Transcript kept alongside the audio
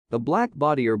A black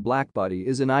body or blackbody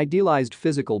is an idealized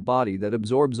physical body that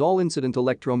absorbs all incident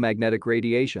electromagnetic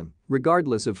radiation,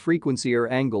 regardless of frequency or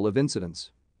angle of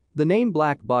incidence. The name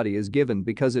black body is given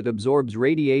because it absorbs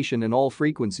radiation in all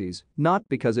frequencies, not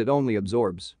because it only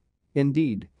absorbs.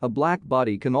 Indeed, a black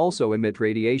body can also emit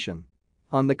radiation.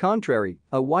 On the contrary,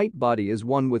 a white body is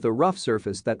one with a rough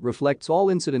surface that reflects all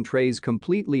incident rays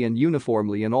completely and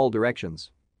uniformly in all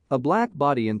directions. A black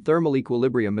body in thermal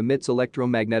equilibrium emits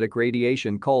electromagnetic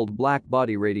radiation called black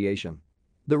body radiation.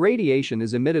 The radiation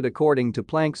is emitted according to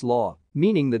Planck's law,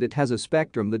 meaning that it has a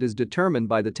spectrum that is determined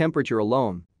by the temperature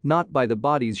alone, not by the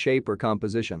body's shape or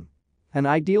composition. An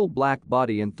ideal black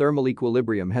body in thermal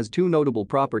equilibrium has two notable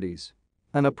properties.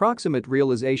 An approximate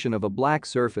realization of a black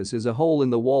surface is a hole in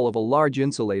the wall of a large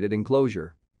insulated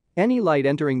enclosure. Any light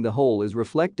entering the hole is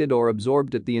reflected or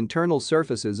absorbed at the internal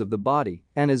surfaces of the body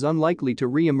and is unlikely to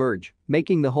re-emerge,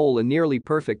 making the hole a nearly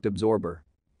perfect absorber.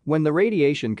 When the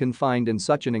radiation confined in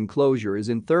such an enclosure is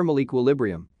in thermal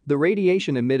equilibrium, the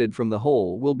radiation emitted from the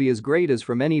hole will be as great as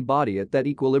from any body at that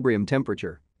equilibrium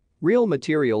temperature. Real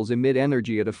materials emit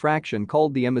energy at a fraction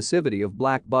called the emissivity of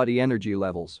black body energy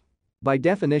levels. By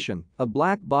definition, a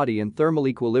black body in thermal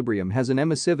equilibrium has an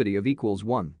emissivity of equals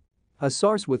 1. A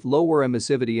source with lower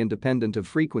emissivity independent of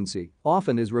frequency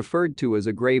often is referred to as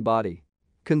a gray body.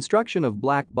 Construction of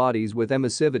black bodies with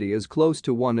emissivity as close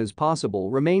to 1 as possible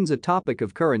remains a topic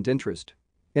of current interest.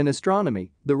 In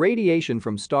astronomy, the radiation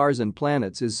from stars and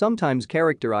planets is sometimes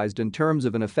characterized in terms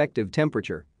of an effective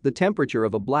temperature, the temperature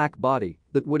of a black body,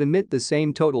 that would emit the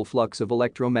same total flux of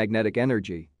electromagnetic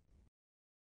energy.